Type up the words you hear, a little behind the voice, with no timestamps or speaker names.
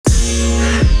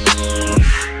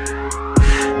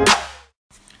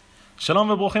שלום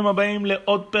וברוכים הבאים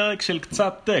לעוד פרק של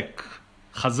קצת-טק.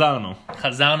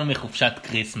 חזרנו מחופשת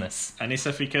קריסמס. אני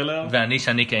ספי קלר. ואני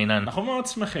שני קינן. אנחנו מאוד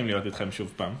שמחים להיות איתכם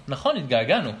שוב פעם. נכון,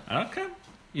 התגעגענו. כן.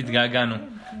 התגעגענו.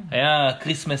 היה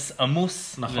קריסמס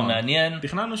עמוס ומעניין.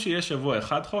 תכננו שיהיה שבוע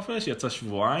אחד חופש, יצא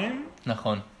שבועיים.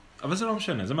 נכון. אבל זה לא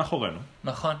משנה, זה מאחורינו.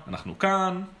 נכון. אנחנו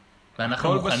כאן.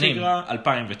 ואנחנו מוכנים. כל בשגרה,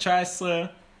 2019.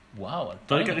 וואו, 2019.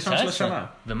 פרק הראשון של השנה.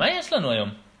 ומה יש לנו היום?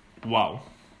 וואו,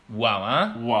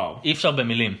 וואו. אי אפשר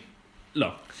במילים. לא.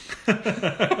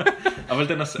 אבל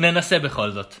תנסה. ננסה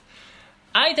בכל זאת.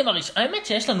 האייטם הראשון, האמת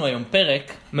שיש לנו היום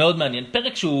פרק מאוד מעניין,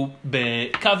 פרק שהוא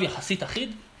בקו יחסית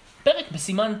אחיד, פרק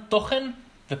בסימן תוכן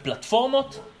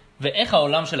ופלטפורמות, ואיך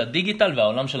העולם של הדיגיטל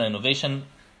והעולם של האינוביישן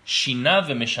שינה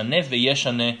ומשנה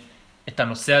וישנה את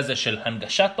הנושא הזה של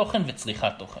הנגשת תוכן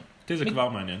וצריכת תוכן. אותי זה כבר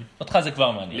מעניין. אותך זה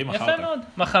כבר מעניין. לי מכרת. יפה מאוד,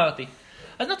 מכרתי.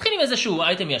 אז נתחיל עם איזשהו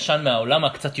אייטם ישן מהעולם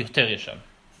הקצת יותר ישן.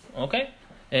 אוקיי?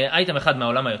 אייטם אחד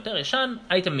מהעולם היותר ישן,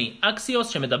 אייטם מאקסיוס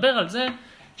שמדבר על זה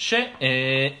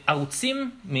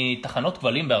שערוצים מתחנות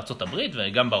כבלים בארצות הברית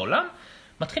וגם בעולם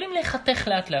מתחילים להיחתך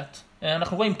לאט לאט.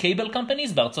 אנחנו רואים קייבל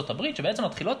קמפניז בארצות הברית שבעצם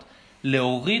מתחילות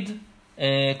להוריד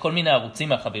כל מיני ערוצים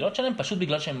מהחבילות שלהם פשוט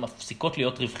בגלל שהן מפסיקות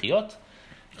להיות רווחיות.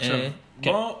 עכשיו,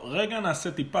 בוא רגע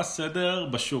נעשה טיפה סדר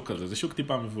בשוק הזה, זה שוק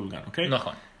טיפה מבולגן, אוקיי?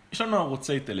 נכון. יש לנו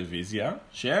ערוצי טלוויזיה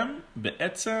שהם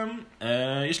בעצם,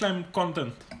 יש להם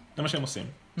קונטנט, זה מה שהם עושים.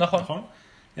 נכון.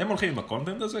 הם הולכים עם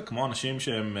הקונטנט הזה, כמו אנשים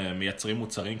שהם מייצרים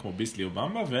מוצרים כמו ביסלי או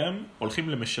במבה, והם הולכים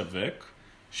למשווק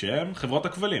שהם חברות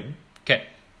הכבלים. כן.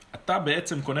 אתה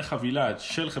בעצם קונה חבילה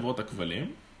של חברות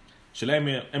הכבלים, שלהם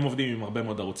הם עובדים עם הרבה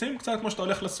מאוד ערוצים, קצת כמו שאתה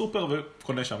הולך לסופר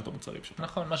וקונה שם את המוצרים שלך.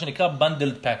 נכון, מה שנקרא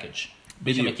bundled package.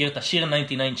 מי שמכיר את השיר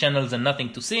 99 channels and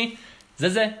nothing to see,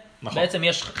 זה. נכון. בעצם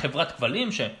יש חברת כבלים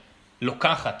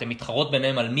שלוקחת, הם מתחרות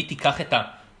ביניהם על מי תיקח את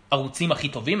הערוצים הכי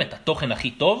טובים, את התוכן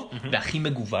הכי טוב והכי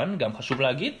מגוון, גם חשוב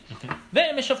להגיד,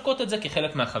 והם משווקות את זה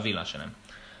כחלק מהחבילה שלהם.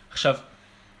 עכשיו,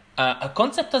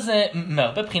 הקונספט הזה,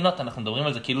 מהרבה בחינות, אנחנו מדברים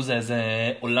על זה כאילו זה איזה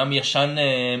עולם ישן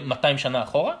 200 שנה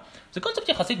אחורה, זה קונספט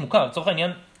יחסית מוכר, לצורך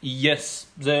העניין,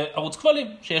 זה ערוץ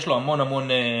כבלים, שיש לו המון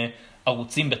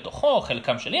ערוצים בתוכו,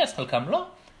 חלקם של חלקם לא,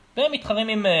 והם מתחרים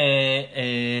עם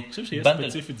אני חושב שיש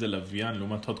ספציפית זה לוויין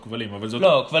לעומת עוד כבלים, אבל זה אותו...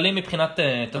 לא, כבלים מבחינת,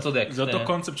 אתה צודק. זה אותו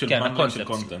קונספט של בנדל של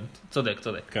קונטנט. צודק.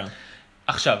 כן.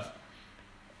 עכשיו,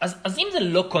 אז אם זה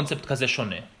לא קונספט כזה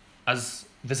שונה,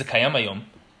 וזה קיים היום,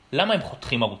 למה הם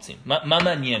חותכים ערוצים? מה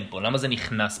מעניין פה? למה זה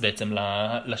נכנס בעצם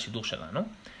לשידור שלנו?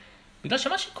 בגלל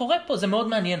שמה שקורה פה זה מאוד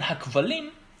מעניין. הכבלים,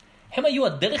 הם היו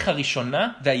הדרך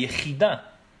הראשונה והיחידה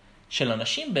של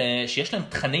אנשים שיש להם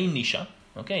תכני נישה,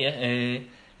 אוקיי?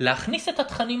 להכניס את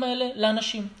התכנים האלה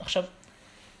לאנשים. עכשיו,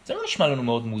 זה לא נשמע לנו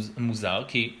מאוד מוזר,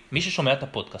 כי מי ששומע את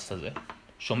הפודקאסט הזה,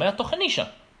 שומע תוכן נישה.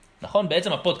 נכון?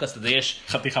 בעצם הפודקאסט הזה יש...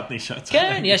 חתיכת נישה.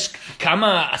 כן, יש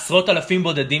כמה עשרות אלפים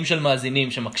בודדים של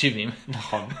מאזינים שמקשיבים.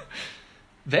 נכון.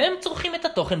 והם צורכים את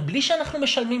התוכן בלי שאנחנו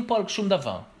משלמים פה על שום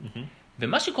דבר.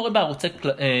 ומה שקורה בערוצי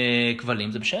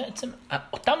כבלים, זה בעצם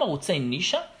אותם ערוצי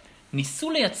נישה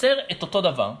ניסו לייצר את אותו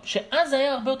דבר, שאז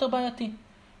היה הרבה יותר בעייתי.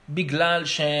 בגלל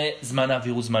שזמן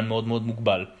האוויר הוא זמן מאוד מאוד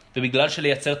מוגבל, ובגלל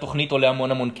שלייצר תוכנית עולה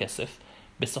המון כסף,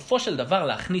 בסופו של דבר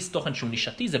להכניס תוכן שהוא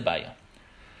נישתי זה בעיה.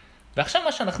 ועכשיו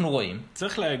מה שאנחנו רואים...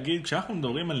 צריך להגיד, כשאנחנו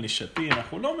מדברים על נישתי,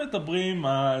 אנחנו לא מדברים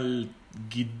על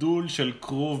גידול של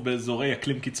כרוב באזורי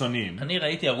אקלים קיצוניים. אני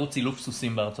ראיתי ערוץ אילוף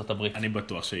סוסים בארצות הברית. אני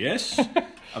בטוח שיש,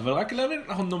 אבל רק להבין,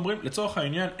 אנחנו מדברים, לצורך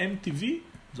העניין, MTV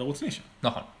זה ערוץ נישה.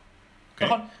 נכון. Okay?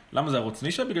 נכון. למה זה ערוץ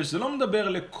נישה? בגלל שזה לא מדבר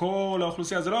לכל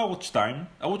האוכלוסייה, זה לא ערוץ 2.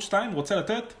 ערוץ 2 רוצה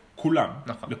לתת כולם.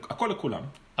 נכון. הכל לכולם.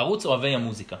 ערוץ אוהבי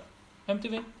המוזיקה.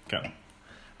 MTV. כן.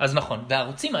 אז נכון,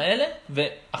 והערוצים האלה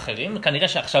ואחרים, כנראה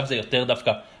שעכשיו זה יותר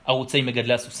דווקא ערוצי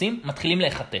מגדלי הסוסים, מתחילים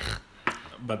להיחתך.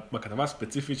 בכתבה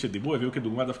הספציפית שדיברו, הביאו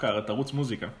כדוגמה דווקא את ערוץ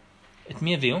מוזיקה. את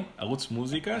מי הביאו? ערוץ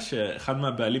מוזיקה, שאחד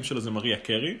מהבעלים שלו זה מריה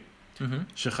קרי,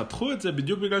 שחתכו את זה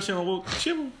בדיוק בגלל שהם אמרו,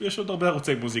 תקשיבו, יש עוד הרבה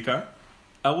ערוצי מוזיקה.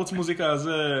 הערוץ מוזיקה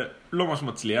הזה לא ממש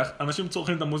מצליח. אנשים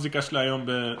צורכים את המוזיקה שלה היום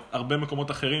בהרבה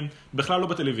מקומות אחרים, בכלל לא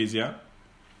בטלוויזיה.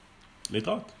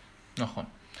 להתראות. נכון.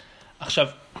 עכשיו,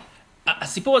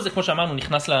 הסיפור הזה, כמו שאמרנו,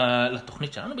 נכנס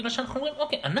לתוכנית שלנו, בגלל שאנחנו אומרים,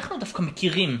 אוקיי, אנחנו דווקא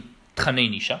מכירים תכני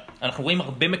נישה. אנחנו רואים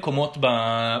הרבה מקומות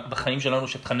בחיים שלנו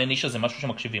שתכני נישה זה משהו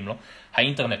שמקשיבים לו.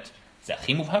 האינטרנט זה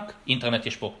הכי מובהק. אינטרנט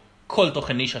יש פה כל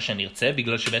תוכן נישה שנרצה,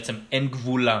 בגלל שבעצם אין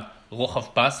גבול לרוחב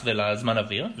פס ולזמן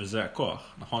אוויר. וזה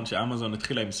הכוח. נכון שאמזון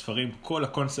התחילה עם ספרים, כל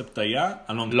הקונספט היה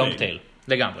הלונג טייל.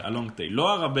 לגמרי. הלונג טייל.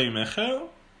 לא הרבי מחר.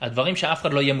 הדברים שאף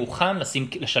אחד לא יהיה מוכן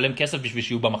לשלם כסף בשביל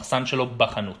שיהיו במחסן שלו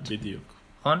בחנות. בדיוק.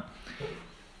 נכון?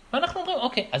 ואנחנו אומרים,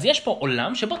 אוקיי, אז יש פה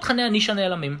עולם שבו תכני הנישה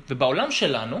נעלמים, ובעולם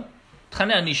שלנו,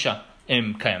 תכני הנישה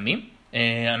הם קיימים,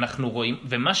 אנחנו רואים,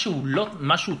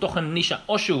 ומשהו תוכן נישה,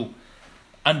 או שהוא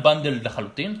unbundled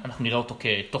לחלוטין, אנחנו נראה אותו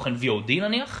כתוכן VOD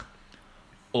נניח,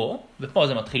 או, ופה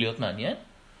זה מתחיל להיות מעניין,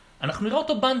 אנחנו נראה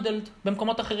אותו bundled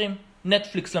במקומות אחרים.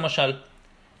 נטפליקס למשל.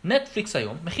 נטפליקס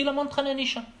היום מכיל המון תכני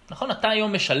נישה. נכון? אתה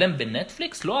היום משלם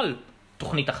בנטפליקס לא על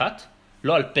תוכנית אחת,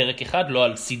 לא על פרק אחד, לא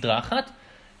על סדרה אחת,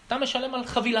 אתה משלם על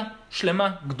חבילה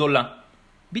שלמה, גדולה.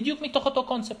 בדיוק מתוך אותו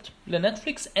קונספט.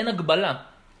 לנטפליקס אין הגבלה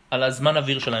על הזמן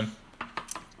אוויר שלהם.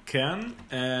 כן,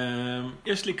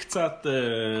 יש לי קצת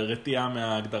רתיעה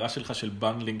מההגדרה שלך של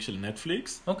בנדלינג של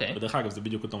נטפליקס. אוקיי. בדרך אגב, זה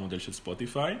בדיוק אותו מודל של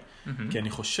ספוטיפיי. כי אני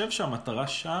חושב שהמטרה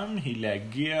שם היא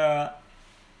להגיע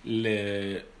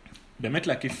באמת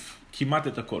להקיף כמעט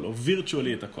את הכל, או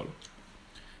וירטואלי את הכל.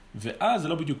 ואז זה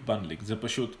לא בדיוק בנדלינג, זה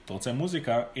פשוט, אתה רוצה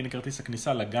מוזיקה, הנה כרטיס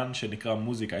הכניסה לגן שנקרא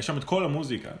מוזיקה, יש שם את כל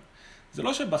המוזיקה. זה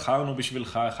לא שבחרנו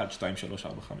בשבילך 1, 2, 3,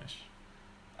 4, 5.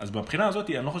 אז מבחינה הזאת,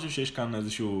 אני לא חושב שיש כאן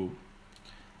איזשהו...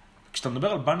 כשאתה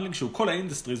מדבר על בנדלינג שהוא כל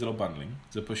האינדסטרי, זה לא בנדלינג.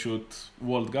 זה פשוט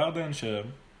וולד גארדן ש...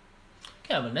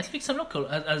 כן, אבל נטפליקס הם לא כל...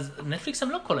 אז נטפליקס הם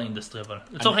לא כל האינדסטרי, אבל...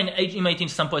 לצורך העניין, אם הייתי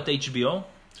שם פה את HBO...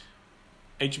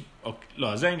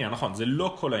 לא, זה העניין, נכון. זה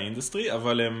לא כל האינדסטרי,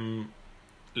 אבל הם...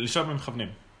 לשם הם מכוונים.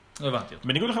 הבנתי אותו.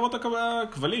 בניגוד לחברות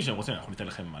הכבלים שהם רוצים, אנחנו ניתן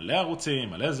לכם מלא ערוצים,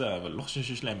 מלא זה, אבל לא חושב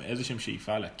שיש להם איזושהי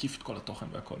שאיפה להקיף את כל התוכן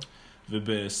והכל.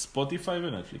 ובספוטיפיי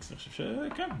ונטפליקס, אני חושב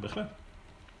שכן, בהחלט.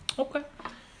 אוקיי.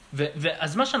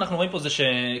 אז מה שאנחנו רואים פה זה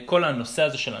שכל הנושא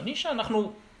הזה של הנישה,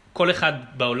 אנחנו, כל אחד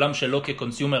בעולם שלו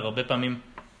כקונסיומר, הרבה פעמים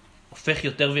הופך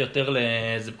יותר ויותר,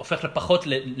 זה הופך לפחות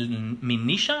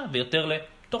מנישה ויותר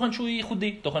לתוכן שהוא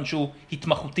ייחודי, תוכן שהוא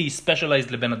התמחותי,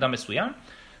 ספיישלייזד לבן אדם מסוים,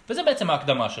 וזה בעצם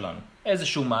ההקדמה שלנו.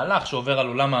 איזשהו מהלך שעובר על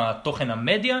עולם התוכן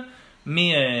המדיה,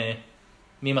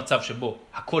 ממצב שבו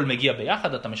הכל מגיע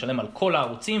ביחד, אתה משלם על כל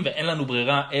הערוצים, ואין לנו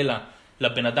ברירה אלא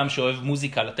לבן אדם שאוהב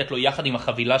מוזיקה, לתת לו יחד עם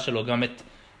החבילה שלו גם את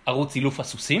ערוץ אילוף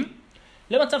הסוסים,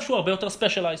 למצב שהוא הרבה יותר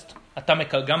ספיישלייזד.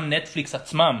 גם נטפליקס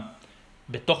עצמם,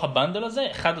 בתוך הבנדל הזה,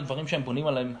 אחד הדברים שהם בונים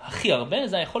עליהם הכי הרבה,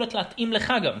 זה היכולת להתאים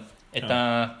לך גם את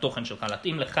התוכן שלך,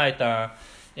 להתאים לך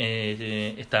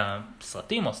את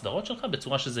הסרטים או הסדרות שלך,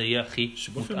 בצורה שזה יהיה הכי מותאם.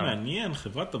 שבאופן מעניין,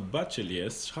 חברת הבת של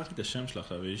יס, שכחתי את השם שלה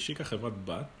עכשיו, היא השיקה חברת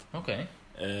בת. אוקיי.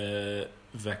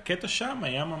 והקטע שם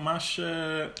היה ממש...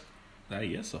 זה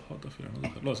היה יס או הוט אפילו, אני לא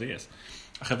זוכר. לא, זה יס.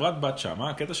 החברת בת שם,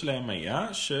 הקטע שלהם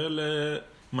היה של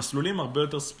מסלולים הרבה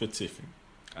יותר ספציפיים.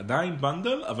 עדיין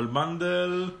בנדל, אבל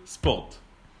בנדל ספורט.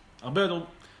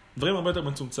 דברים הרבה יותר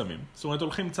מצומצמים. זאת אומרת,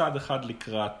 הולכים צעד אחד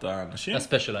לקראת האנשים.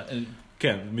 הספיישל.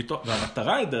 כן,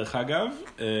 והמטרה היא דרך אגב,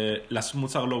 לעשות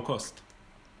מוצר לואו קוסט.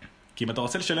 כי אם אתה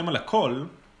רוצה לשלם על הכל,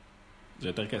 זה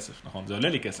יותר כסף, נכון? זה עולה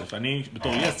לי כסף. אני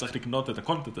בתור יס צריך לקנות את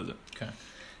הקונטנט הזה. כן.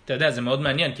 אתה יודע, זה מאוד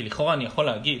מעניין, כי לכאורה אני יכול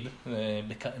להגיד,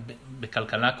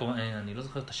 בכלכלה, אני לא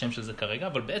זוכר את השם של זה כרגע,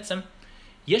 אבל בעצם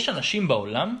יש אנשים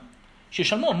בעולם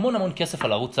שישלמו המון המון כסף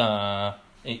על ערוץ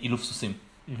האילוף סוסים.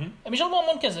 הם ישלמו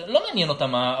המון כסף, לא מעניין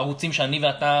אותם הערוצים שאני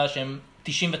ואתה שהם 99%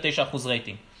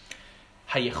 רייטינג.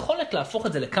 היכולת להפוך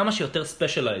את זה לכמה שיותר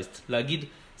ספיישלייזד, להגיד,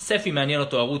 ספי מעניין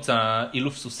אותו ערוץ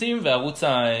האילוף סוסים וערוץ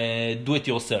ה-do it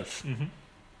yourself.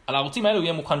 על הערוצים האלו הוא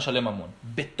יהיה מוכן לשלם המון.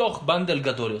 בתוך בנדל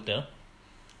גדול יותר,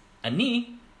 אני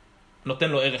נותן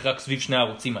לו ערך רק סביב שני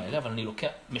הערוצים האלה, אבל אני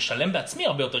משלם בעצמי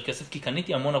הרבה יותר כסף, כי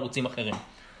קניתי המון ערוצים אחרים.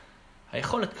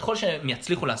 היכולת, ככל שהם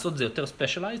יצליחו לעשות זה יותר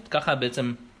ספיישלייזד, ככה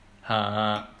בעצם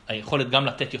היכולת גם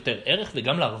לתת יותר ערך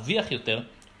וגם להרוויח יותר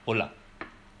עולה.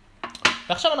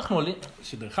 ועכשיו אנחנו עולים...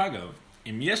 שדרך אגב,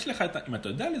 אם אתה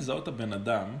יודע לזהות הבן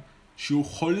אדם שהוא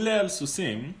חולה על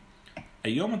סוסים,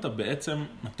 היום אתה בעצם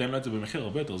נותן לו את זה במחיר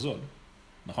הרבה יותר זול.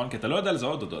 נכון? כי אתה לא יודע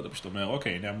לזהות אותו, אתה פשוט אומר,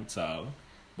 אוקיי, הנה המוצר,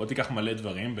 בוא תיקח מלא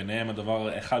דברים, ביניהם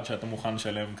הדבר אחד שאתה מוכן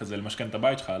לשלם כזה למשכן את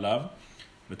הבית שלך עליו,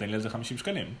 ותן לי על זה 50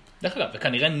 שקלים. דרך אגב,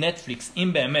 וכנראה נטפליקס, אם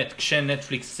באמת,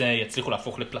 כשנטפליקס יצליחו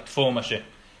להפוך לפלטפורמה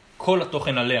שכל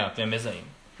התוכן עליה והם מזהים,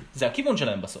 זה הכיוון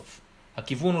שלהם בסוף.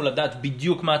 הכיוון הוא לדעת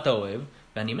בדיוק מה אתה אוהב,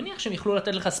 ואני מניח שהם יוכלו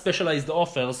לתת לך specialized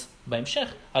offers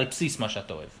בהמשך על בסיס מה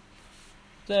שאתה אוהב.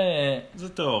 זה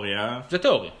תיאוריה. זה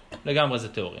תיאוריה, לגמרי זה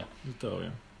תיאוריה. זה תיאוריה,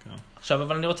 כן. עכשיו,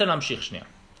 אבל אני רוצה להמשיך שנייה.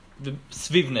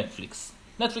 סביב נטפליקס.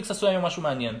 נטפליקס עשו היום משהו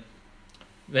מעניין.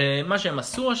 ומה שהם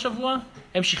עשו השבוע,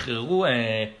 הם שחררו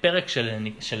פרק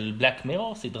של בלק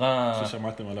מירור, סדרה...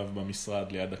 ששמעתם עליו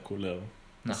במשרד ליד הקולר.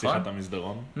 נכון. שיחת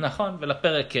המסדרון. נכון,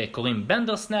 ולפרק קוראים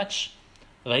בנדרסנאץ'.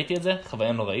 ראיתי את זה,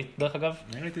 חוויה נוראית דרך אגב.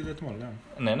 אני ראיתי את זה אתמול גם.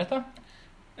 נהנת?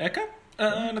 כן,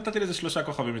 נתתי לזה 3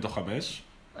 כוכבים מתוך 5.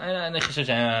 אני חושב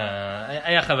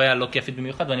שהיה חוויה לא כיפית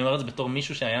במיוחד, ואני אומר את זה בתור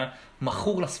מישהו שהיה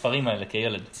מכור לספרים האלה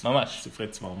כילד, ממש. ספרי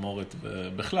צמרמורת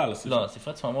ובכלל. לא,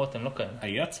 ספרי צמרמורת הם לא כאלה.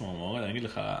 היה צמרמורת, אני אגיד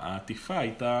לך, העטיפה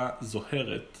הייתה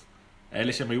זוהרת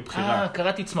האלה שהם היו בחירה.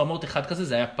 קראתי צמרמורת אחד כזה,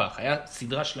 זה היה פח. היה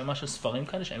סדרה שלמה של ספרים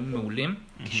כאלה שהיו מעולים,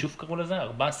 כישוף קראו לזה,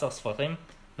 14 ספרים,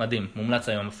 מדהים, מומלץ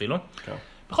היום אפילו.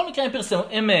 בכל מקרה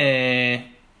הם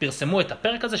פרסמו את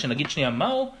הפרק הזה, שנגיד שנייה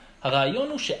מהו, הרעיון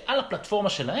הוא שעל הפלטפורמה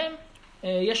שלהם,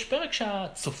 יש פרק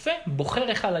שהצופה בוחר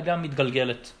איך ההלגה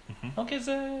מתגלגלת. אוקיי,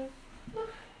 זה...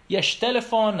 יש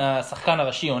טלפון, השחקן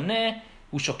הראשי עונה,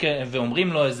 הוא שוקל,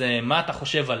 ואומרים לו איזה, מה אתה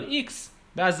חושב על X,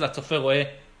 ואז לצופה רואה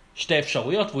שתי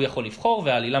אפשרויות, והוא יכול לבחור,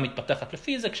 והעלילה מתפתחת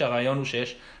לפי זה, כשהרעיון הוא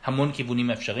שיש המון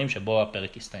כיוונים אפשריים, שבו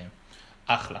הפרק יסתיים.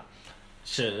 אחלה.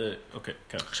 אוקיי,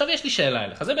 כן. עכשיו יש לי שאלה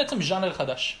אליך, זה בעצם ז'אנר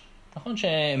חדש. נכון?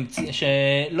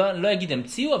 שלא אגיד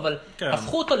המציאו, אבל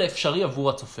הפכו אותו לאפשרי עבור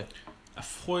הצופה.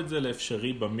 הפכו את זה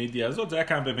לאפשרי במדיה הזאת, זה היה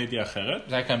קיים במדיה אחרת.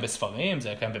 זה היה קיים בספרים, זה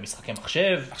היה קיים במשחקי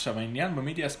מחשב. עכשיו, העניין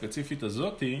במדיה הספציפית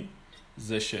הזאת,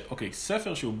 זה שאוקיי,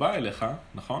 ספר שהוא בא אליך,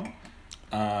 נכון?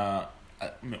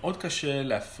 מאוד קשה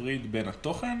להפריד בין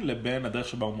התוכן לבין הדרך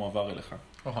שבה הוא מועבר אליך.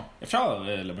 אפשר,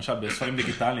 למשל, בספרים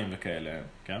דיגיטליים וכאלה,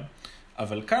 כן?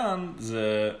 אבל כאן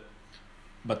זה,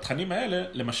 בתכנים האלה,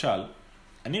 למשל,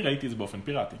 אני ראיתי את זה באופן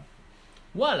פיראטי.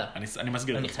 וואלה. אני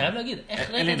מסגיר את זה. אני חייב להגיד, איך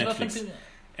ראיתי את זה באופן פיראטי?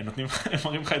 הם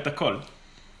מראים לך את הכל.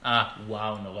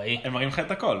 וואו, נוראי. הם מראים לך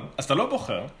את הכל. אז אתה לא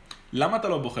בוחר. למה אתה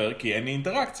לא בוחר? כי אין לי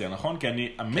אינטראקציה, נכון? כי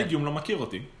המדיום לא מכיר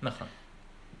אותי. נכון.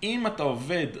 אם אתה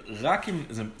עובד רק אם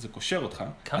זה קושר אותך.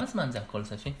 כמה זמן זה הכל,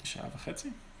 ספי? 1.5 שעות.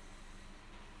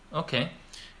 אוקיי.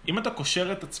 אם אתה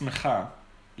קושר את עצמך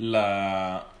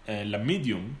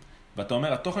למדיום, ואתה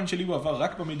אומר, התוכן שלי הוא עבר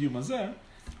רק במדיום הזה,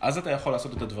 אז אתה יכול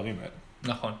לעשות את הדברים האלה.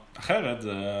 נכון. אחרת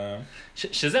זה...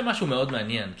 שזה משהו מאוד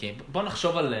מעניין, כי בוא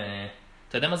נחשוב על...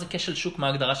 אתה יודע מה זה כשל שוק? מה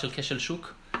ההגדרה של כשל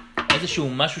שוק? איזשהו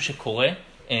משהו שקורה,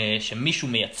 שמישהו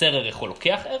מייצר ערך או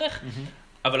לוקח ערך,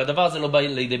 אבל הדבר הזה לא בא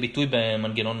לידי ביטוי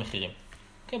במנגנון מחירים.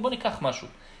 אוקיי, בוא ניקח משהו.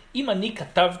 אם אני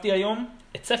כתבתי היום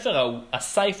את ספר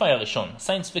הסייפיי הראשון,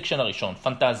 הסיינס פיקשן הראשון,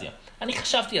 פנטזיה, אני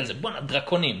חשבתי על זה, בונה,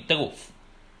 דרקונים, טירוף.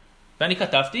 ואני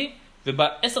כתבתי,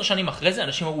 וב10 שנים אחרי זה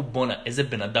אנשים אמרו, בונה, איזה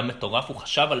בן אדם מטורף, הוא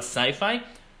חשב על סייפיי,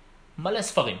 מלא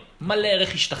ספרים, מלא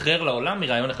ערך השתחרר לעולם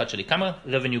מרעיון אחד שלי. כמה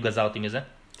revenue גזרתי מזה?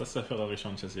 את הספר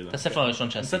הראשון שעשית. את הספר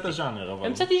הראשון שעשיתי. המצאת ז'אנר, אבל...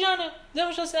 המצאתי ז'אנר, זה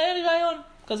מה שעשה, היה לי רעיון.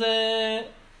 כזה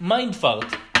מיינד פארט,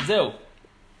 זהו.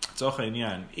 לצורך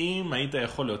העניין, אם היית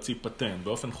יכול להוציא פטנט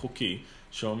באופן חוקי,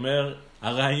 שאומר,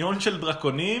 הרעיון של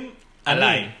דרקונים,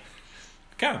 עליי.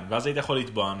 כן, ואז היית יכול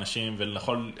לתבוע אנשים,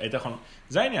 היית יכול...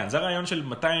 זה העניין, זה הרעיון של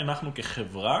מתי אנחנו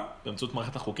כחברה, באמצעות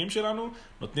מערכת החוקים שלנו,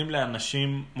 נותנים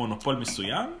לאנשים מונופול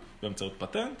מסוים, באמצעות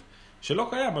פטנט, שלא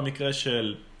קיים במקרה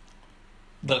של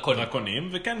דרקונים,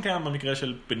 וכן קיים במקרה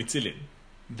של פניצילין.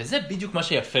 וזה בדיוק מה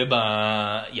שיפה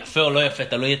יפה או לא יפה,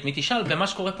 תלוי את מי תשאל, במה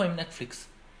שקורה פה עם נטפליקס.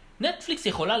 נטפליקס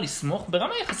יכולה לסמוך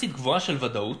ברמה יחסית גבוהה של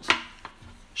ודאות,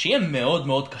 שיהיה מאוד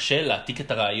מאוד קשה להעתיק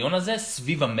את הרעיון הזה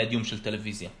סביב המדיום של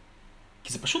טלוויזיה.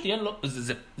 כי זה פשוט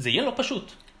זה יהיה לא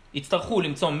פשוט. יצטרכו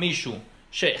למצוא מישהו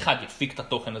שאחד יפיק את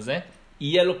התוכן הזה,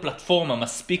 יהיה לו פלטפורמה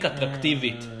מספיק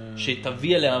אטרקטיבית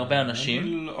שתביא אליה הרבה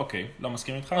אנשים. אוקיי, לא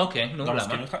מסכים איתך. אוקיי, נו, למה?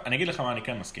 אני אגיד לך מה אני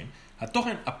כן מסכים.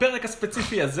 התוכן, הפרק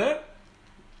הספציפי הזה,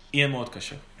 יהיה מאוד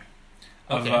קשה.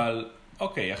 אבל,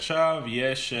 אוקיי, עכשיו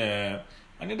יש,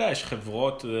 אני יודע, יש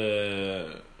חברות,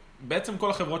 בעצם כל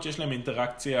החברות שיש להם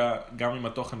אינטראקציה גם עם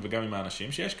התוכן וגם עם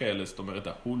האנשים, שיש כאלה, זאת אומרת,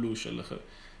 ההולו של...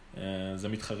 זה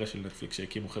מתחרה של נטפליקס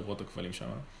שהקימו חברות הכבלים שם.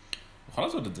 יכול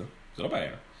לעשות את זה, זה לא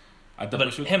בעיה. אבל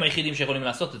הם היחידים שיכולים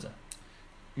לעשות את זה.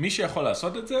 מי שיכול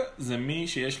לעשות את זה, זה מי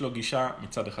שיש לו גישה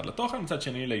מצד אחד לתוכן, מצד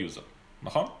שני ליוזר.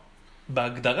 נכון?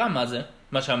 בהגדרה מה זה?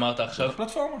 מה שאמרת עכשיו? זה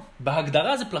פלטפורמה.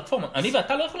 בהגדרה זה פלטפורמה. אני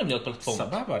ואתה לא יכולים להיות פלטפורמה.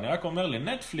 סבבה, אני רק אומר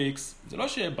לנטפליקס, זה לא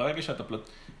שברגע שאתה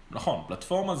נכון,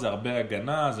 פלטפורמה זה הרבה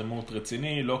הגנה, זה מאוד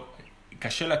רציני, לא...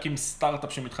 קשה להקים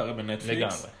סטארט-אפ שמתחרה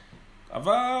בנטפליקס. לגמרי.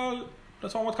 אבל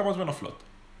פלטפורמות קמות ונופלות.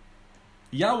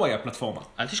 יאו היה פלטפורמה.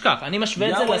 אל תשכח, אני משווה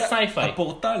את זה לסייפיי.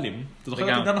 הפורטלים, אתה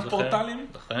זוכר את עידן הפורטלים?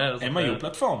 הם היו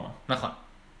פלטפורמה. נכון,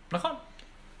 נכון.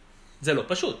 זה לא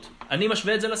פשוט. אני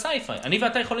משווה את זה לסייפיי. אני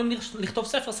ואתה יכולים לכתוב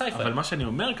ספר סייפיי. אבל מה שאני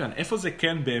אומר כאן, איפה זה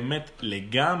כן באמת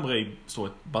לגמרי, זאת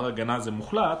אומרת, בר הגנה זה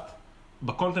מוחלט,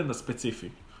 בקונטנט הספציפי.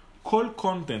 כל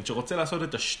קונטנט שרוצה לעשות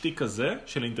את השטיק הזה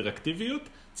של אינטראקטיביות,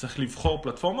 צריך לבחור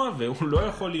פלטפורמה, והוא לא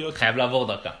יכול להיות... חייב לעבור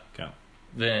דרכה. כן.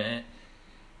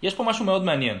 יש פה משהו מאוד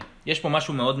מעניין. יש פה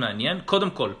משהו מאוד מעניין.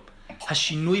 קודם כל,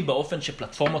 השינוי באופן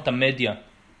שפלטפורמות המדיה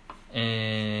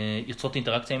יוצרות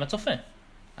אינטראקציה עם הצופה.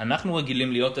 אנחנו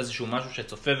רגילים להיות איזשהו משהו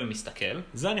שצופה ומסתכל.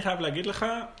 זה אני חייב להגיד לך.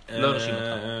 לא הרשים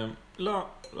אותך. לא.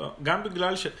 גם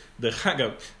בגלל דרך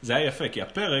אגב, זה היה יפה, כי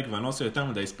הפרק, ואני לא עושה יותר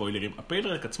מדי ספוילרים,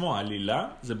 הפרק עצמו, העלילה,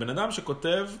 זה בן אדם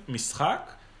שכותב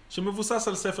משחק שמבוסס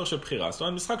על ספר של בחירה. זאת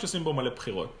אומרת, משחק שעושים בו מלא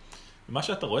בחירות. ומה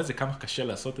שאתה רואה זה כמה קשה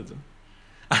לעשות את זה.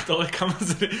 אתה רואה כמה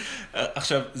זה...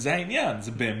 עכשיו, זה העניין,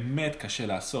 זה באמת קשה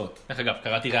לעשות. דרך אגב,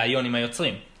 קראתי ראיון עם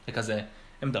היוצרים, וכזה,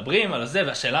 הם מדברים על זה,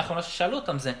 והשאלה האחרונה ששאלו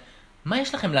אותם זה, מה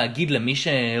יש לכם להגיד למי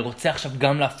שרוצה עכשיו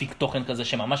גם להפיק תוכן כזה,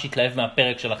 שממש יתלהב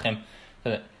מהפרק שלכם?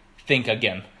 Think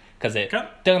again. כזה,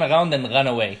 turn around and run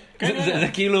away. זה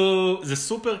כאילו... זה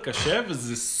סופר קשה,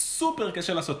 וזה סופר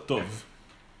קשה לעשות טוב.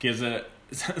 כי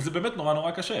זה באמת נורא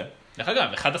נורא קשה. דרך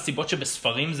אגב, אחד הסיבות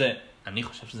שבספרים זה, אני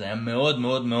חושב שזה היה מאוד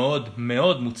מאוד מאוד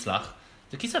מאוד מוצלח,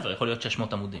 זה כי ספר יכול להיות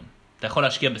 600 עמודים. אתה יכול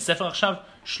להשקיע בספר עכשיו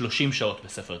 30 שעות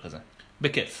בספר כזה.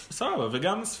 בכיף. סבבה,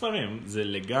 וגם ספרים, זה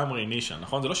לגמרי נישה,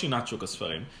 נכון? זה לא שינת שוק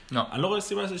הספרים. לא. אני לא רואה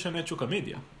סיבה שזה שנה את שוק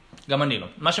המדיה. גם אני לא.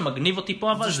 מה שמגניב אותי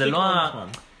פה, אבל זה לא...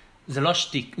 זה לא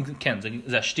השתיק, כן,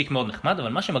 זה השתיק מאוד נחמד, אבל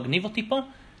מה שמגניב אותי פה,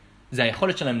 זה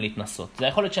היכולת שלהם להתנסות. זה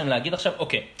היכולת שלהם להגיד עכשיו,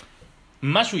 אוקיי,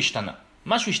 משהו השתנה.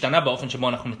 משהו השתנה באופן שבו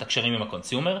אנחנו מתקשרים עם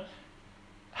הקונסיומר.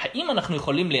 האם אנחנו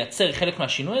יכולים לייצר חלק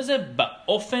מהשינוי הזה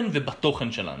באופן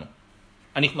ובתוכן שלנו?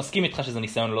 אני מסכים איתך שזה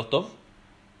ניסיון לא טוב,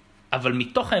 אבל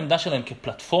מתוך העמדה שלהם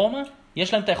כפלטפורמה,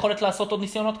 יש להם את היכולת לעשות עוד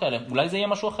ניסיונות כאלה. אולי זה יהיה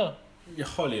משהו אחר.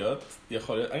 יכול להיות,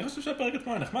 יכול להיות. אני חושב שהפרק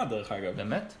אתמול נחמד דרך אגב.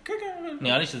 באמת? כן, כן.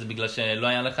 נראה לי שזה בגלל שלא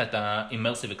היה לך את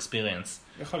ה-immersive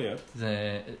experience. יכול להיות.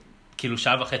 זה, כאילו 1.5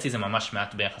 שעות זה ממש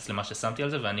מעט ביחס למה ששמתי על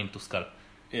זה, ואני מתוסכל.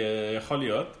 יכול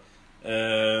להיות.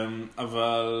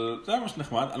 אבל זה היה ממש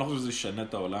נחמד. אני לא חושב שזה ישנה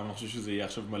את העולם, אני לא חושב שזה יהיה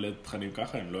עכשיו מלא תכנים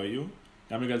ככה, הם לא יהיו.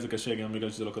 גם בגלל זה קשה, גם בגלל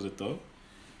שזה לא כזה טוב.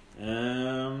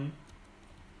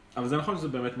 אבל זה נכון שזה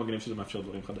באמת מגניב שזה מאפשר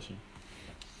דברים חדשים.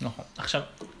 נכון. עכשיו,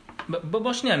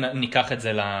 בוא שנייה ניקח את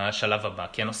זה לשלב הבא,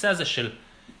 כי הנושא הזה של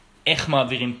איך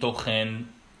מעבירים תוכן,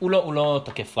 הוא לא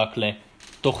תקף רק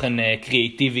לתוכן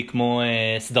קריאיטיבי כמו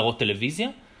סדרות טלוויזיה,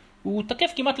 הוא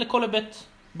תקף כמעט לכל היבט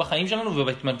בחיים שלנו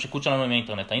ובהתממשקות שלנו עם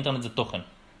האינטרנט. האינטרנט זה תוכן.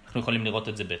 אנחנו יכולים לראות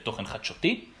את זה בתוכן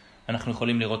חדשותי, אנחנו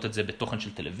יכולים לראות את זה בתוכן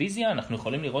של טלוויזיה, אנחנו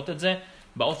יכולים לראות את זה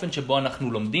באופן שבו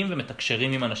אנחנו לומדים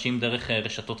ומתקשרים עם אנשים דרך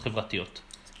רשתות חברתיות.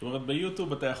 זאת אומרת,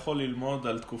 ביוטיוב אתה יכול ללמוד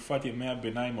על תקופת ימי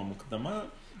הביניים המוקדמה,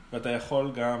 ואתה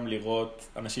יכול גם לראות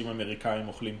אנשים אמריקאים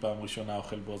אוכלים פעם ראשונה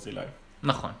אוכל ברזילאי.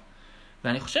 נכון.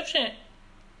 ואני חושב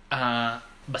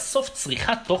שבסוף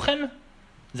צריכת תוכן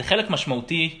זה חלק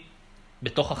משמעותי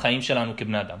בתוך החיים שלנו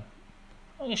כבני אדם.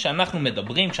 כשאנחנו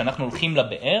מדברים, כשאנחנו הולכים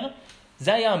לבאר,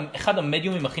 זה היה אחד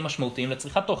המדיומים הכי משמעותיים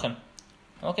לצריכת תוכן.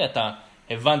 אוקיי, אתה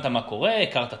הבנת מה קורה,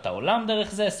 הכרת את העולם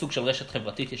דרך זה, סוג של רשת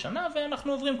חברתית ישנה,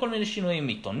 ואנחנו עוברים כל מיני שינויים,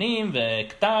 עיתונים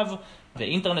וכתב,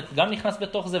 ואינטרנט גם נכנס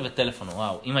בתוך זה, וטלפון.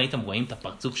 וואו, אם הייתם רואים את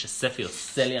הפרצוף שספי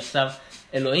עושה לי עכשיו,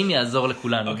 אלוהים יעזור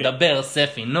לכולנו. דבר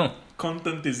ספי, נו.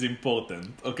 Content is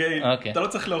important, אוקיי? אתה לא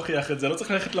צריך להוכיח את זה, לא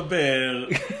צריך ללכת לבאר.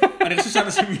 אני חושב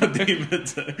שאנשים יודעים את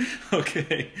זה,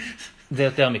 אוקיי? זה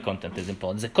יותר מ-content is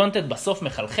important. זה content בסוף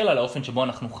מחלחל על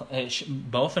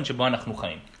באופן שבו אנחנו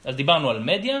חיים. אז דיברנו על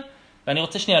מדיה, ואני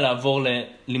רוצה שנייה לעבור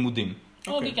ללימודים.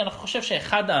 אוקיי, כי אני חושב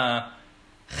שאחד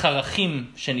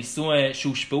החרכים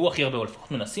שהושפעו הכי הרבה, או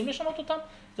לפחות מנסים לשנות אותם,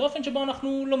 זה האופן שבו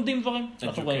אנחנו לומדים דברים.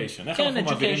 Education, איך אנחנו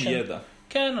מעבירים ידע.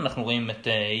 כן, אנחנו רואים את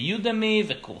יודמי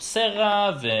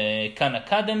וקורסרה וכאן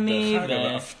אקדמי. דרך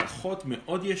אגב, הבטחות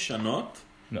מאוד ישנות.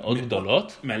 מאוד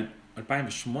גדולות. מ-2008,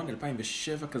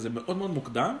 2007, כזה מאוד מאוד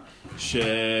מוקדם,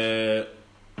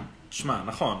 תשמע,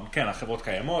 נכון, כן, החברות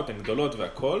קיימות, הן גדולות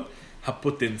והכל.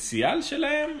 הפוטנציאל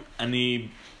שלהם, אני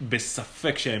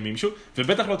בספק שהם מימשו,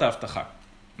 ובטח לא את ההבטחה.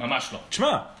 ממש לא.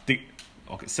 תשמע,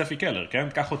 אוקיי, ספי קלר, כן?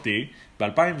 קח אותי,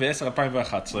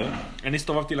 ב-2010-2011, אני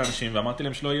הסתובבתי לאנשים ואמרתי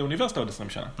להם שלא יהיה אוניברסיטה עוד 20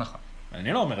 שנה. נכון.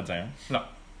 אני לא אומר את זה היום. לא,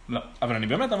 לא. אבל אני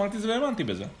באמת אמרתי את זה והאמנתי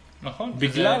בזה. נכון.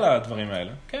 בגלל הדברים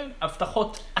האלה. כן,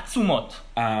 הבטחות עצומות.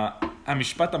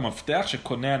 המשפט המפתח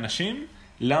שקונה אנשים,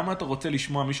 למה אתה רוצה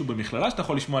לשמוע מישהו במכללה שאתה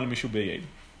יכול לשמוע על מישהו ב-EA?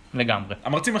 לגמרי.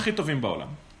 המרצים הכי טובים בעולם.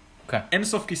 כן. אין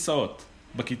סוף כיסאות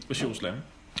בשיעור שלהם.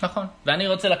 נכון. ואני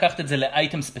רוצה לקחת את זה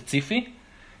לאייטם ספציפי.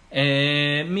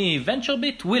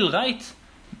 מ-VentureBeat, וויל רייט,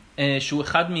 שהוא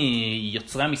אחד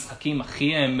מיוצרי המשחקים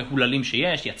הכי מהוללים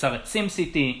שיש, יצר את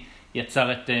SimCity,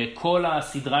 יצר את כל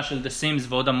הסדרה של The Sims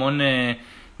ועוד המון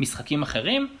משחקים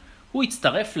אחרים. הוא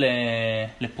הצטרף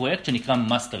לפרויקט שנקרא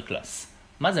MasterClass.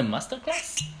 מה זה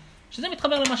MasterClass? שזה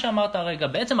מתחבר למה שאמרת הרגע.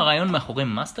 בעצם הרעיון מאחורי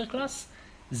MasterClass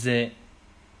זה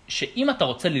שאם אתה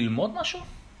רוצה ללמוד משהו,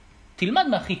 תלמד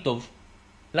מהכי טוב.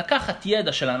 לקחת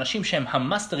ידע של האנשים שהם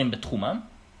המאסטרים בתחומם,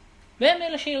 והם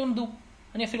אלה שילמדו.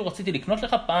 אני אפילו רציתי לקנות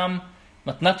לך פעם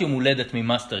מתנת יום הולדת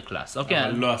ממאסטר-קלאס. אוקיי?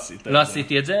 אבל לא עשית את זה. לא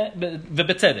עשיתי את זה,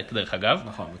 ובצדק דרך אגב.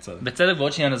 נכון, בצדק. בצדק,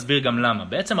 ועוד שנייה נסביר גם למה.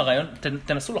 בעצם הרעיון,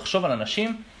 תנסו לחשוב על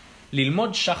אנשים,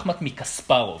 ללמוד שחמט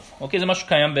מקספרוב. אוקיי? זה משהו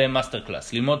קיים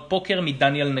במאסטר-קלאס. ללמוד פוקר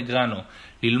מדניאל נגרנו.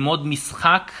 ללמוד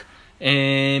משחק,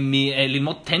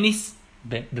 ללמוד טניס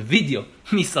בווידאו,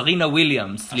 מסרינה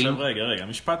וויליאמס. עכשיו רגע,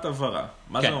 משפט הבהרה.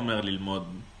 מה זה אומר ללמוד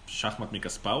שחמט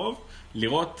מקספרוב?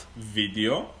 לראות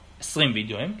וידאו. 20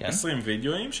 וידאוים, כן. 20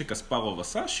 וידאוים שקספרוב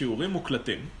עשה, שיעורים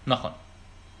מוקלטים. נכון.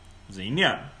 זה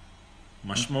עניין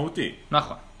משמעותי.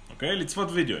 נכון. אוקיי? לצפות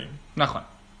וידאוים. נכון.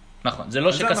 נכון. זה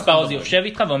לא שקספרוב יושב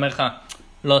איתך ואומר לך,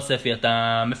 לא ספי,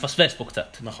 אתה מפספס פה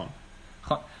קצת. נכון.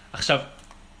 נכון. עכשיו,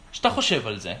 כשאתה חושב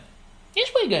על זה, יש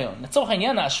פה היגיון. לצורך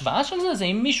העניין, ההשוואה של זה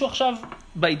אם מישהו עכשיו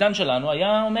בעידן שלנו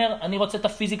היה אומר, אני רוצה את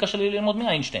הפיזיקה שלי ללמוד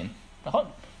מאיינשטיין. נכון?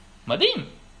 מדהים.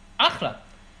 אחלה.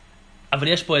 אבל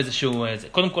יש פה איזשהו,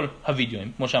 קודם כל,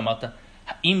 הוידאוים, כמו שאמרת,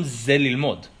 האם זה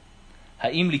ללמוד?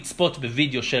 האם לצפות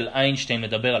בווידאו של איינשטיין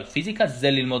מדבר על פיזיקה,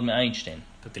 זה ללמוד מאיינשטיין?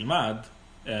 אתה תלמד.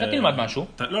 אתה תלמד משהו.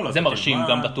 זה מרשים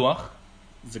גם בטוח.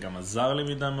 זה גם עזר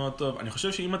למידה מאוד טוב. אני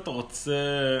חושב שאם אתה רוצה,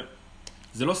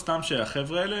 זה לא סתם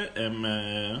שהחבר'ה האלה הם,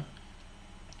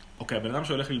 אוקיי, הבן אדם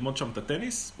שהולך ללמוד שם את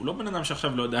הטניס, הוא לא בן אדם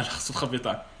שעכשיו לא יודע לעשות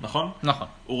חווייתה, נכון? נכון.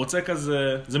 הוא רוצה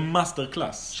כזה, זה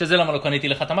MasterClass. שזה למה לא קניתי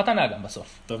לך את המתנה גם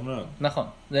בסוף. טוב מאוד. נכון.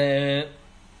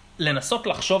 לנסות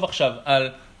לחשוב עכשיו על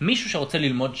מישהו שרוצה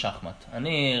ללמוד שחמט.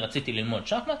 אני רציתי ללמוד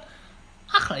שחמט,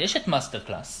 אחלה, יש את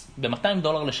MasterClass,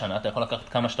 ב$200 לשנה, אתה יכול לקחת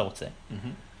כמה שאתה רוצה.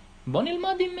 בוא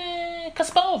נלמד עם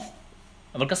קספרוב.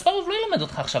 אבל קספרוב לא ילמד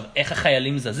אותך עכשיו איך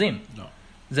החיילים זזים. לא.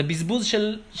 זה בזבוז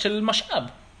של משאב.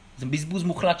 זה בזבוז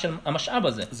מוחלט של המשאב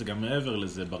הזה. זה גם מעבר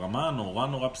לזה, ברמה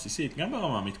נורא בסיסית, גם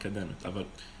ברמה המתקדמת, אבל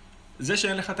זה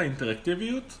שאין לך את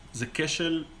האינטראקטיביות, זה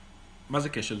כשל, מה זה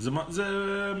כשל?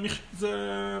 זה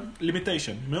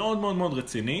לימיטיישן, מאוד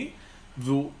רציני,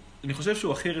 ואני חושב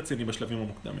שהוא הכי רציני בשלבים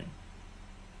המוקדמים.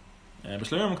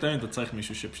 בשלבים המוקדמים אתה צריך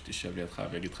מישהו שפשוט יישב לידך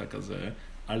ויגיד לך כזה,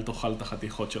 אל תאכל את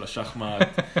החתיכות של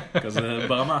השחמט, כזה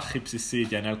ברמה הכי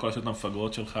בסיסית, יענה על כל השעות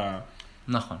המפגרות שלך.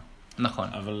 נכון.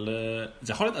 אבל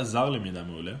זה יכול להיות עזר למידה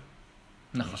מעולה.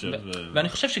 נכון. ואני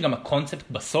חושב שגם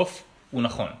הקונספט בסוף הוא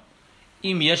נכון.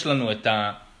 אם יש לנו את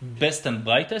ה-best and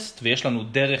brightest, ויש לנו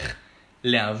דרך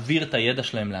להעביר את הידע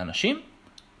שלהם לאנשים,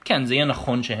 כן, זה יהיה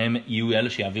נכון שהם יהיו אלה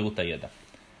שיעבירו את הידע.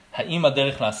 האם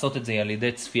הדרך לעשות את זה היא על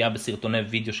ידי צפייה בסרטוני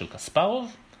וידאו של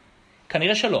קספרוב?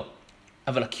 כנראה שלא.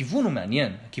 אבל הכיוון הוא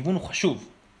מעניין, הכיוון הוא חשוב.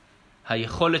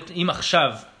 היכולת, אם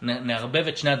עכשיו נערבב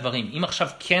את שני הדברים, אם עכשיו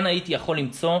כן הייתי יכול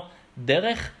למצוא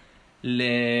דרך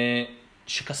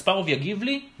שקספרוב יגיב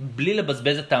לי, בלי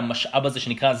לבזבז את המשאב הזה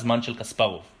שנקרא הזמן של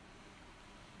קספרוב.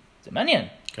 זה מעניין.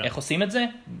 כן. איך עושים את זה?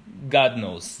 God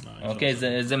knows. אוקיי?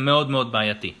 זה מאוד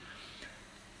בעייתי.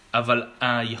 אבל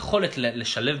היכולת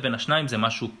לשלב בין השניים זה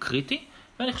משהו קריטי,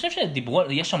 ואני חושב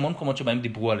שיש המון מקומות שבהם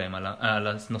דיברו עליהם, על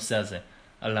הנושא הזה,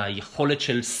 על היכולת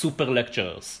של סופר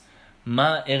לקצ'ררס.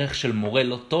 מה הערך של מורה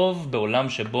לא טוב בעולם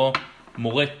שבו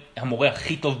המורה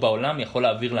הכי טוב בעולם יכול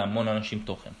להעביר להמון אנשים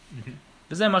תוכן.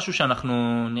 וזה משהו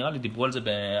שאנחנו, נראה לי, דיברו על זה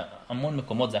בהמון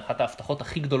מקומות, זה אחת ההבטחות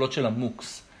הכי גדולות של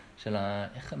המוקס.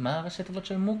 מה הראשי תיבות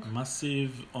של מוק?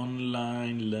 Massive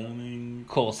Online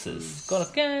Learning Courses.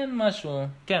 כן, משהו,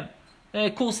 כן.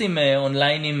 קורסים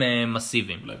אונליינים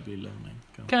מסיביים. אולי בלי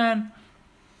learning. כן.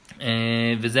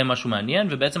 וזה משהו מעניין,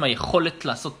 ובעצם היכולת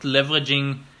לעשות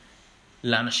leveraging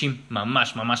לאנשים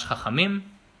ממש חכמים,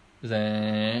 זה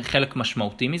חלק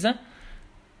משמעותי מזה.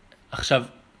 עכשיו,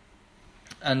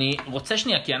 אני רוצה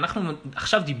שנייה, כי אנחנו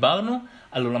עכשיו דיברנו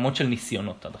על עולמות של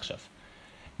ניסיונות עד עכשיו.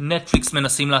 נטפליקס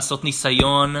מנסים לעשות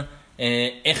ניסיון,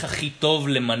 איך הכי טוב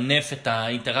למנף את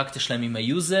האינטראקציה שלהם עם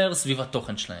היוזר סביב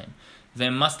התוכן שלהם.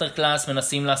 ומאסטר-קלאס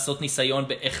מנסים לעשות ניסיון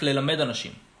באיך ללמד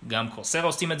אנשים. גם קורסרה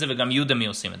עושים את זה וגם יודמי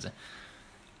עושים את זה.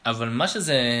 אבל מה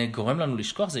שזה גורם לנו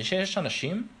לשכוח זה שיש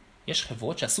אנשים, יש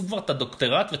חברות שעשו כבר את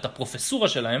הדוקטורט ואת הפרופסורה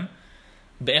שלהם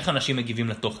באיך אנשים מגיבים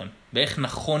לתוכן. באיך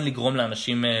נכון לגרום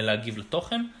לאנשים להגיב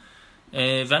לתוכן.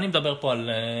 ואני מדבר פה על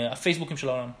הפייסבוקים של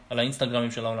העולם, על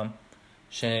האינסטגרמים של העולם.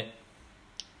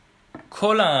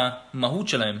 שכל המהות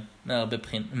שלהם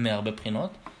מהרבה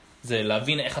בחינות זה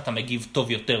להבין איך אתה מגיב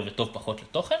טוב יותר וטוב פחות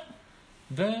לתוכן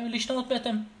ולהשתנות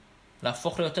בהתאם.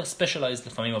 להפוך ליותר ספיישלייזד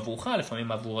לפעמים עבורך,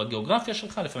 לפעמים עבור הגיאוגרפיה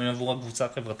שלך, לפעמים עבור הקבוצה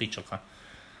החברתית שלך.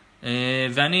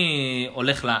 ואני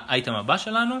הולך לאייטם הבא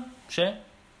שלנו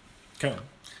כן.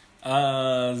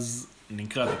 אז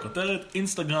נקרא את הכותרת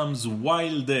Instagram's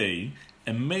wild day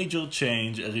a major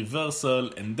change, a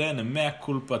reversal, and then a mea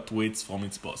culpa tweets from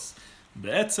its boss.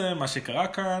 בעצם מה שקרה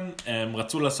כאן, הם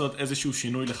רצו לעשות איזשהו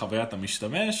שינוי לחוויית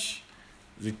המשתמש,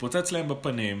 זה התפוצץ להם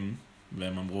בפנים,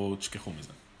 והם אמרו, תשכחו מזה.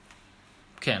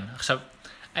 כן, עכשיו,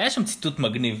 היה שם ציטוט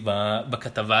מגניב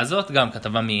בכתבה הזאת, גם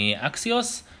כתבה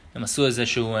מאקסיוס, הם עשו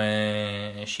איזשהו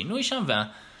שינוי שם,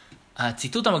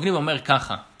 והציטוט המגניב אומר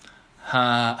ככה,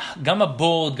 גם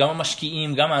הבורד, גם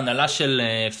המשקיעים, גם ההנהלה של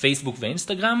פייסבוק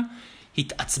ואינסטגרם,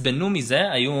 התעצבנו מזה,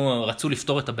 רצו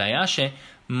לפתור את הבעיה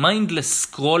ש-mindless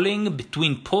scrolling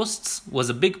between posts was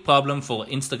a big problem for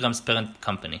Instagram's parent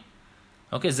company.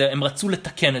 אוקיי, הם רצו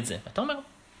לתקן את זה. ואתה אומר,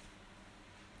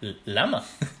 למה?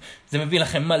 זה מביא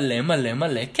לכם מלא מלא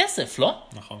מלא כסף, לא?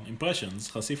 נכון,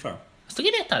 impressions, חשיפה. אז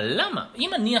תגידי אתה, למה?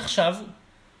 אם אני עכשיו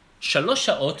 3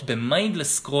 שעות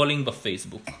ב-mindless scrolling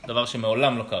בפייסבוק, דבר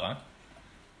שמעולם לא קרה,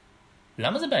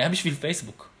 למה זה בעיה בשביל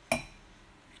פייסבוק?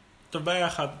 טוב, בעיה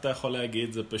אחת אתה יכול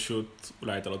להגיד, זה פשוט,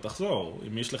 אולי אתה לא תחזור.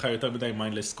 אם יש לך יותר מדי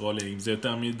mindless scrolling, אם זה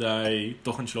יותר מדי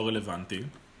תוכן שלא רלוונטי,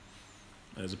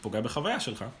 זה פוגע בחוויה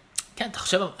שלך. כן, אתה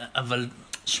חושב, אבל,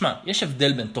 שמע, יש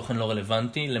הבדל בין תוכן לא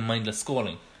רלוונטי ל-mindless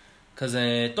scrolling.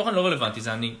 כזה, תוכן לא רלוונטי,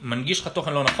 זה אני מנגיש לך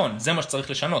תוכן לא נכון, זה מה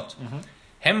שצריך לשנות.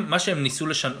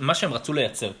 מה שהם רצו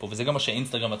לייצר פה, וזה גם מה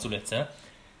שאינסטרם רצו לייצר,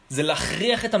 זה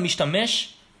להכריח את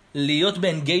המשתמש להיות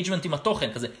באנגייג'מנט עם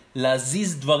התוכן, כזה,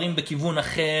 להזיז דברים בכיוון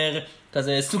אחר,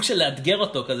 כזה, סוג של לאתגר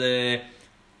אותו, כזה,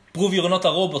 prove you're not a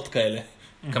robot כאלה.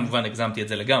 כמובן, הגזמתי את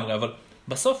זה לגמרי, אבל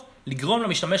בסוף, לגרום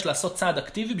למשתמש לעשות צעד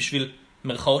אקטיבי בשביל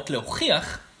מרכאות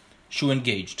להוכיח שהוא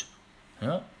engaged.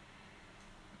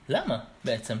 למה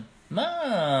בעצם?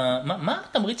 מה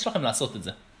התמריץ שלכם לעשות את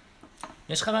זה?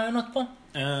 יש לך רעיונות פה?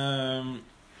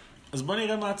 אז בוא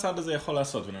נראה מה הצעד הזה יכול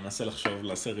לעשות, וננסה לחשוב,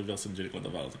 לעשה reverse engineering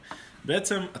לדבר הזה.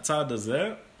 בעצם הצעד הזה,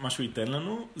 מה שהוא ייתן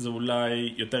לנו, זה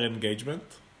אולי יותר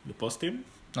engagement לפוסטים.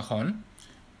 נכון.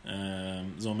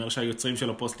 זה אומר שהיוצרים של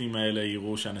הפוסטים האלה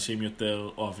יראו שאנשים יותר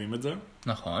אוהבים את זה.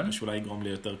 נכון. ושאולי יגרום לי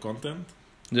יותר קונטנט.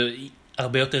 זה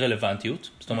הרבה יותר רלוונטיות.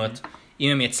 זאת אומרת,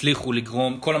 אם הם יצליחו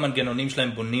לגרום, כל המנגנונים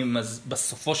שלהם בונים אז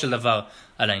בסופו של דבר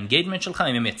על האנגייג'מנט שלך,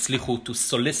 אם הם יצליחו to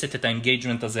solicit את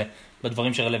האנגייג'מנט הזה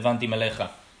בדברים שרלוונטיים עליך,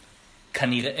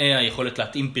 כנראה היכולת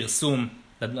להתאים פרסום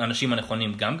לאנשים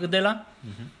הנכונים גם גדלה.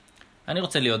 אני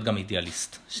רוצה להיות גם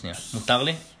אידיאליסט. שנייה, מותר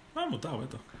לי? מותר,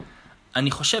 בטח.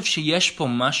 אני חושב שיש פה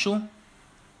משהו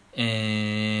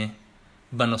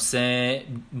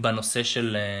בנושא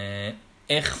של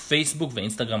איך פייסבוק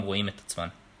ואינסטגרם רואים את עצמם.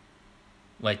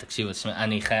 וואי, תקשיבו,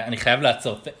 אני חייב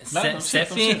לעצור.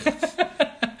 ספי?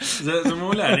 זה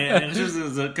מעולה, אני חושב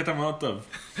שזה קטע מאוד טוב.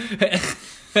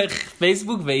 איך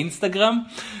פייסבוק ואינסטגרם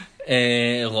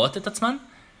רואות את עצמן,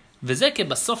 וזה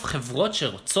כבסוף חברות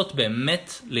שרוצות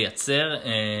באמת לייצר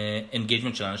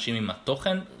engagement של אנשים עם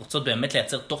התוכן, רוצות באמת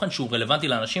לייצר תוכן שהוא רלוונטי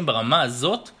לאנשים ברמה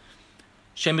הזאת,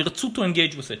 שהם ירצו to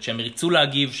engage with it, שהם ירצו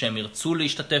להגיב, שהם ירצו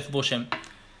להשתתף בו,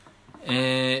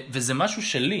 וזה משהו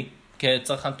שלי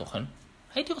כצרכן תוכן.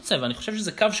 הייתי רוצה, ואני חושב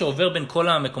שזה קו שעובר בין כל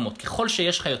המקומות. ככל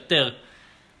שיש לך יותר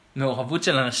מעורבות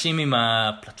של אנשים עם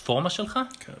הפלטפורמה שלך,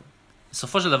 כן.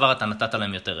 בסופו של דבר אתה נתת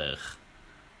להם יותר ערך.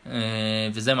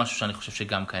 וזה משהו שאני חושב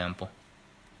שגם קיים פה.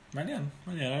 מעניין.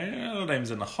 אני לא יודע אם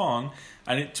זה נכון.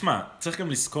 תשמע, צריך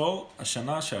גם לזכור,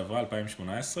 השנה שעברה,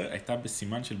 2018, הייתה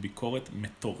בסימן של ביקורת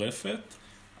מטורפת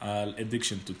על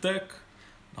addiction to tech.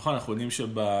 נכון, אנחנו יודעים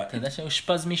אתה יודע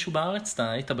שהושפז מישהו בארץ?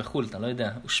 אתה היית בחול, אתה לא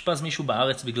יודע. הושפז מישהו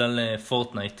בארץ בגלל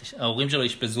פורטנייט. ההורים שלו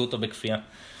השפזו אותו בכפייה.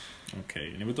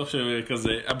 אוקיי, אני בטוח שכזה,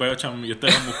 הבעיות שם יותר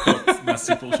עמוקות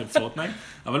מהסיפור של פורטנייט.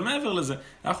 אבל מעבר לזה,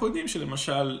 אנחנו יודעים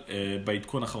שלמשל,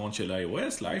 בעדכון האחרון של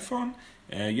iOS, לאייפון,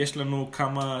 יש לנו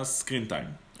כמה סקרין טיים,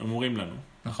 אמורים לנו,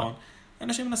 נכון?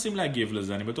 אנשים מנסים להגיב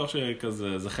לזה, אני בטוח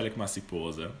שכזה, זה חלק מהסיפור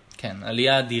הזה. כן,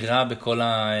 עלייה אדירה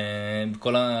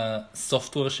בכל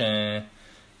הסופטוור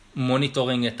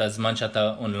מוניטורינג את הזמן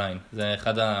שאתה אונליין. זה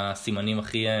אחד הסימנים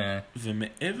הכי...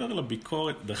 ומעבר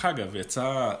לביקורת, דרך אגב,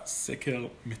 יצא סקר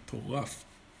מטורף,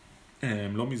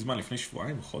 לא מזמן, לפני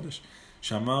שבועיים או חודש,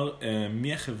 שאמר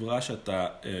מי החברה שאתה,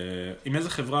 עם איזה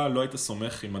חברה לא היית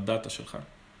סומך עם הדאטה שלך.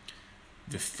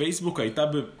 ופייסבוק הייתה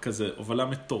בכזה הובלה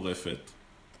מטורפת.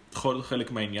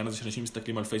 חלק מהעניין הזה שאנשים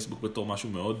מסתכלים על פייסבוק בתור משהו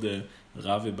מאוד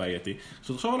רע ובעייתי.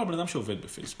 עכשיו תחשוב על הבן אדם שעובד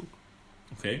בפייסבוק,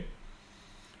 אוקיי?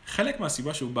 חלק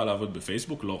מהסיבה שהוא בא לעבוד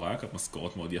בפייסבוק, לא רק,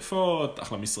 משכורות מאוד יפות,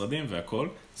 אחלה משרדים והכל,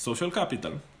 social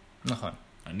capital. נכון.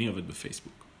 אני עובד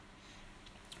בפייסבוק.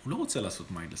 הוא לא רוצה לעשות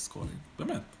mindless scrolling,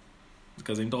 באמת. זה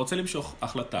כזה, אם אתה רוצה למשוך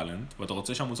אחלה טלנט, ואתה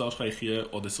רוצה שהמוצר שלך יחיה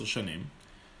עוד 10 שנים,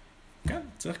 כן,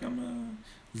 צריך גם...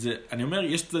 אני אומר,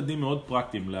 יש צדדים מאוד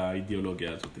פרקטיים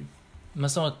לאידיאולוגיה הזאת. מה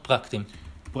זאת אומרת פרקטיים?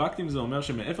 פרקטיים זה אומר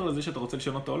שמעבר לזה שאתה רוצה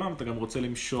לשנות את העולם, אתה גם רוצה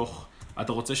למשוך...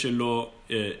 אתה רוצה שלא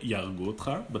יארגו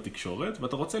אותך בתקשורת,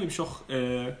 ואתה רוצה למשוך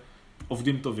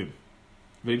עובדים טובים.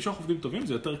 ולמשוך עובדים טובים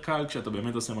זה יותר קל כשאתה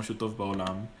באמת עושה משהו טוב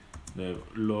בעולם,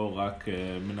 ולא רק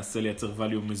מנסה לייצר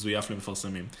value מזויף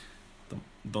למפרסמים.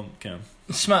 כן.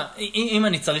 שמע, אם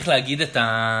אני צריך להגיד את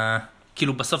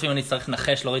כאילו בסוף אם אני צריך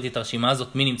נחש, לא ראיתי את הרשימה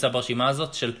הזאת, מי נמצא ברשימה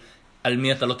הזאת של על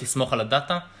מי אתה לא תסמוך על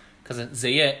הדאטה, כזה, זה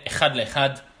יהיה אחד לאחד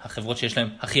החברות שיש להם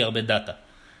הכי הרבה דאטה.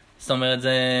 זאת אומרת,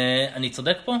 אני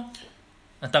צודק פה?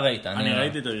 אתה ראית. אני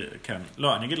ראיתי, כן.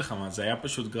 לא, אני אגיד לך מה, זה היה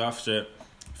פשוט גרף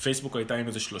שפייסבוק הייתה עם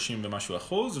איזה 30 ומשהו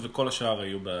אחוז, וכל השאר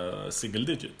היו בסיגל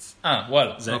דיג'יטס.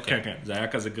 וואלה. כן, כן. זה היה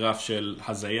כזה גרף של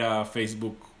הזיה,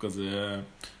 פייסבוק, כזה...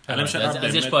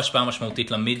 אז יש פה השפעה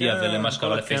משמעותית למדיה ולמה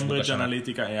שקרה לפייסבוק השנה.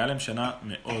 אנליטיקה, היה להם שנה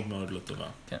מאוד מאוד לא טובה.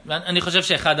 אני חושב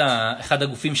שאחד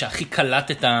הגופים שהכי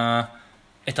קלט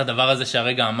את הדבר הזה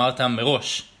שהרגע אמרת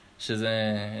מראש,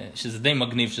 שזה די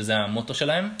מגניב, שזה המוטו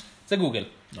שלהם, זה גוגל.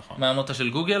 נכון. מה המוטו של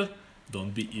גוגל?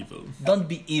 Don't be evil.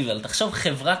 Don't be evil. תחשוב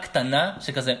חברה קטנה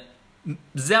שכזה,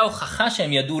 זה ההוכחה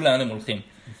שהם ידעו לאן הם הולכים.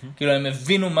 כאילו הם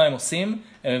הבינו מה הם עושים,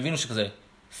 הם הבינו שכזה,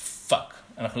 פאק,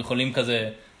 אנחנו יכולים כזה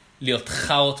להיות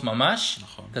חאות ממש.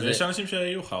 נכון. יש אנשים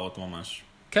שיהיו חאות ממש.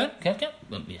 כן, כן, כן.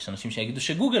 יש אנשים שיגידו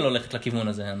שגוגל הולכת לכיוון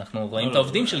הזה. אנחנו רואים את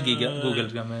העובדים של גוגל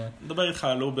גם... נדבר איתך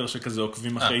על אובר שכזה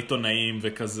עוקבים אחרי עיתונאים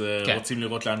וכזה רוצים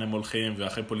לראות לאן הם הולכים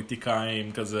ואחרי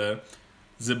פוליטיקאים כזה.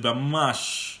 זה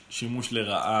ממש שימוש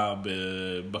לרעה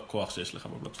בכוח שיש לך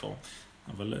בפלטפורמה.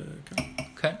 אבל כן.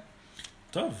 כן.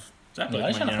 טוב. נראה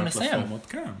לי שאנחנו נסיים.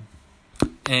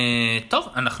 טוב,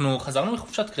 אנחנו חזרנו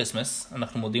מחופשת קריסמס.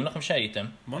 אנחנו מודים לכם שהייתם.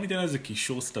 בואו ניתן איזה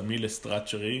קישור סתמי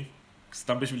לסטראצ'רי.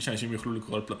 סתם בשביל שאנשים יוכלו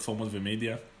לקרוא על פלטפורמות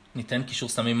ומדיה. ניתן קישור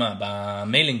סתמי מה?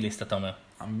 במיילינג ליסט אתה אומר.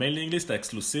 המיילינג ליסט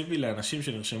האקסקלוסיבי לאנשים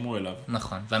שנרשמו אליו.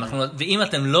 נכון. ואם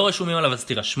אתם לא רשומים עליו אז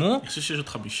תירשמו. אני חושב שיש עוד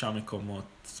 5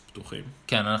 מקומות פתוחים.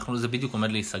 כן, זה בדיוק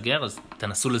עומד להיסגר, אז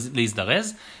תנסו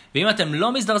להזדרז. ואם אתם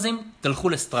לא מזדרזים, תלכו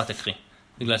לסטרטקרי.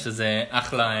 בגלל שזה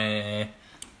אחלה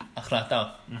אתר.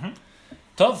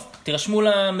 טוב, תירשמו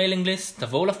למיילינג ליסט,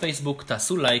 תבואו לפייסבוק,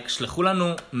 תעשו לייק, שלחו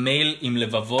לנו מייל עם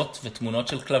לבבות ותמונות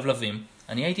של כלבלבים.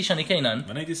 אני הייתי שני קינן.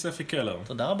 ואני הייתי ספי קלר.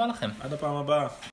 תודה רבה לכם. עד הפעם הבאה.